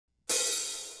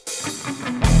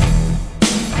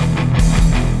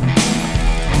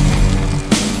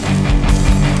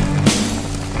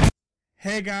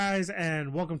Hey guys,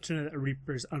 and welcome to the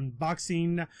Reaper's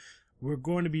unboxing. We're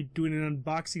going to be doing an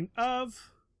unboxing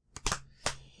of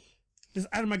this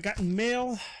item I got in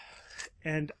mail,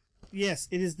 and yes,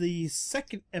 it is the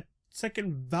second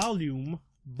volume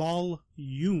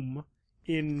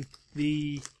in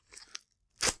the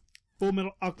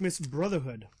Fullmetal Alchemist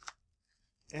Brotherhood,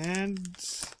 and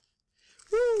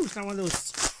it's not one of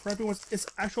those crappy ones. It's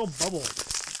actual bubble.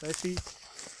 Actually,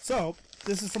 so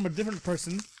this is from a different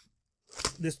person.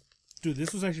 This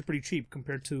was actually pretty cheap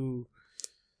compared to,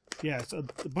 yeah, so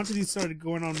a bunch of these started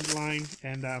going online,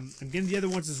 and I'm getting the other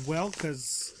ones as well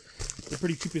because they're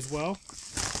pretty cheap as well.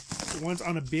 The one's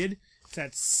on a bid. It's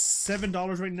at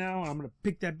 $7 right now. I'm gonna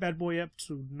pick that bad boy up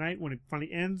tonight when it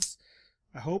finally ends,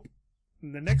 I hope.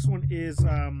 And the next one is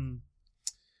I'm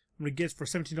gonna get it for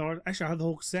 $17. Actually, I have the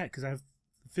whole set because I have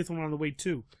the fifth one on the way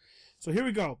too. So here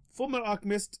we go. Fullmetal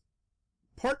Alchemist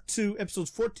Part 2, episodes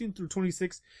 14 through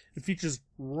 26. It features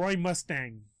Roy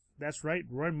Mustang. That's right,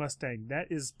 Roy Mustang.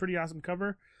 That is pretty awesome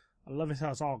cover. I love it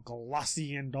how it's all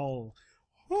glossy and dull.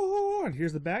 Oh, and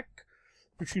here's the back,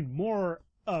 featuring more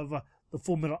of the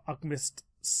Fullmetal Alchemist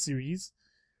series.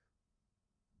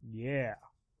 Yeah.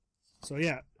 So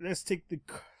yeah, let's take this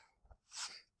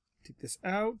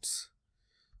out.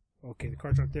 Okay, the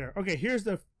card's right there. Okay, here's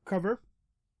the cover.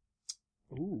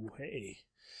 Ooh, hey,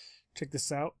 check this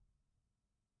out.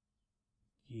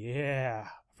 Yeah, I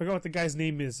forgot what the guy's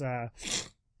name is, but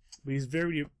he's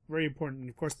very, very important. And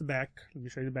of course, the back. Let me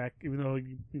show you the back, even though,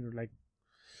 you know, like,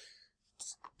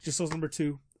 just shows number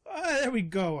 2. There we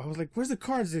go. I was like, where's the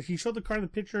cards? He showed the card in the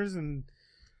pictures, and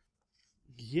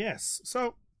yes.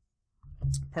 So,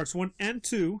 parts 1 and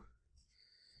 2.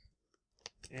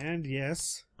 And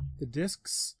yes, the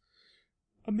discs.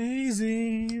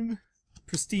 Amazing.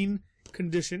 Pristine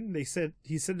condition. He said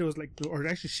it was like, or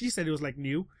actually she said it was like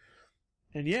new.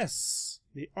 And yes,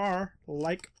 they are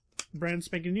like brand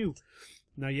spanking new.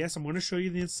 Now, yes, I'm going to show you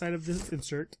the inside of this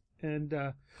insert. And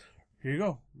here you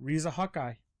go. Riza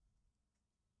Hawkeye.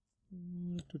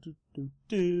 Pretty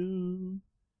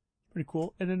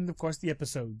cool. And then, of course, the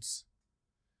episodes.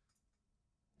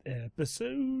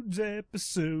 Episodes.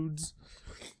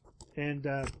 And,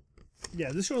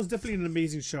 yeah, this show is definitely an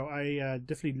amazing show. I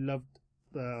definitely loved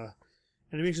the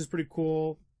animation. Is pretty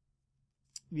cool.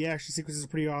 The action sequences are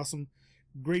pretty awesome.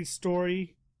 Great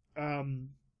story. I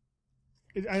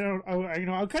kind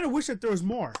of wish that there was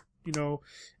more. You know,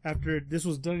 after this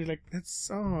was done, you're like,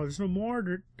 there's no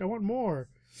more. I want more.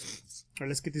 All right,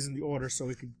 let's get these in the order so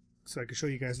I can show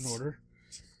you guys in order.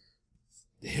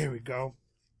 There we go.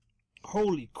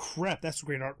 Holy crap, that's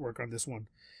great artwork on this one.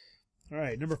 All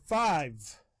right, number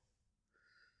 5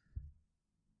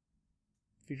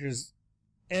 features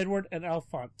Edward and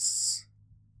Alphonse.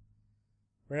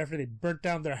 Right after they burnt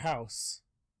down their house.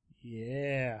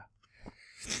 Yeah.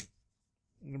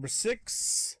 Number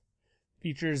 6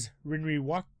 features Rinry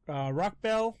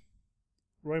Rockbell,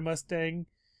 Roy Mustang,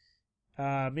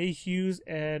 May Hughes,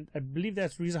 and I believe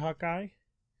that's Riza Hawkeye.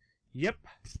 Yep.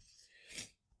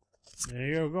 There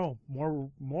you go. More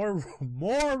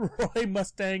Roy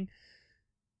Mustang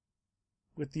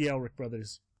with the Elric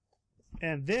brothers.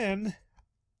 And then,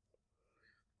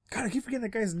 God, I keep forgetting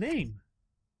that guy's name.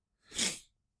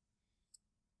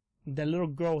 That little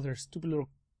girl with her stupid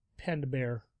little panda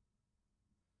bear.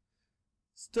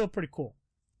 Still pretty cool.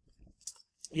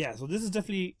 Yeah, so this is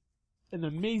definitely an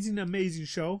amazing, amazing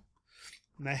show.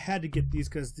 And I had to get these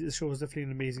because this show was definitely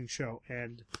an amazing show.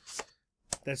 And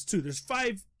that's 2. There's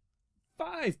five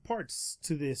parts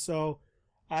to this. So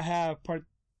I have part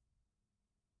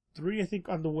 3, I think,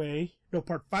 on the way. No,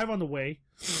 part 5 on the way.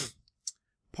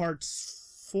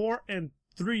 Parts 4 and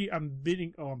 3 I'm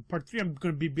bidding on. Part 3 I'm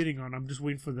going to be bidding on. I'm just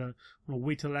waiting for I'm going to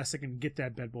wait till the last second to get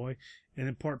that bad boy. And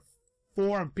then part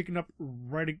 4 I'm picking up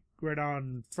right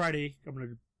on Friday. I'm going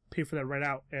to pay for that right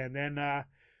out. And then I'll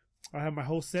have my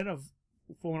whole set of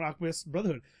Fullmetal Alchemist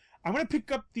Brotherhood. I'm going to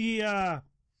pick up the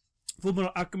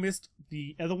Fullmetal Alchemist,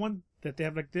 the other one that they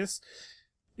have like this.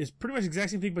 It's pretty much the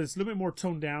exact same thing, but it's a little bit more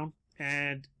toned down.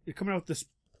 And they're coming out with this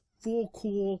full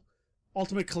cool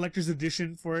Ultimate Collector's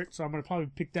Edition for it, so I'm going to probably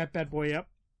pick that bad boy up.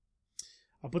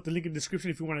 I'll put the link in the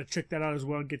description if you want to check that out as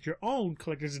well and get your own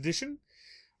Collector's Edition.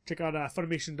 Check out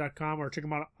Funimation.com or check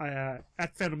them out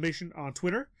at Funimation on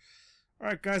Twitter.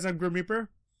 Alright guys, I'm Grim Reaper.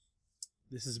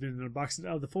 This has been an unboxing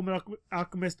of the Fullmetal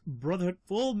Alchemist Brotherhood.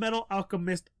 Fullmetal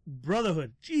Alchemist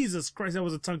Brotherhood. Jesus Christ, that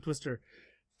was a tongue twister.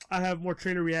 I have more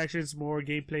trailer reactions, more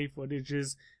gameplay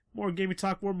footages, more gaming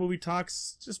talk, more movie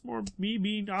talks, just more me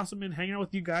being awesome and hanging out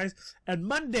with you guys. And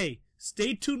Monday,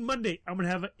 stay tuned Monday, I'm going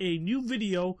to have a new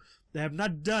video that I have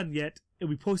not done yet. It'll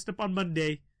be posted up on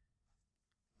Monday.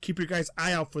 keep your guys'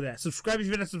 eye out for that. Subscribe if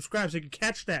you're not subscribed so you can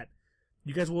catch that.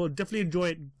 You guys will definitely enjoy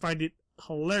it and find it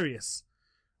hilarious.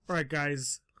 Alright,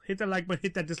 guys. Hit that like button,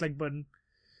 hit that dislike button.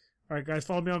 Alright, guys.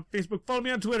 Follow me on Facebook. Follow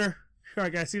me on Twitter.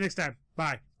 Alright, guys. See you next time.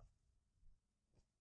 Bye.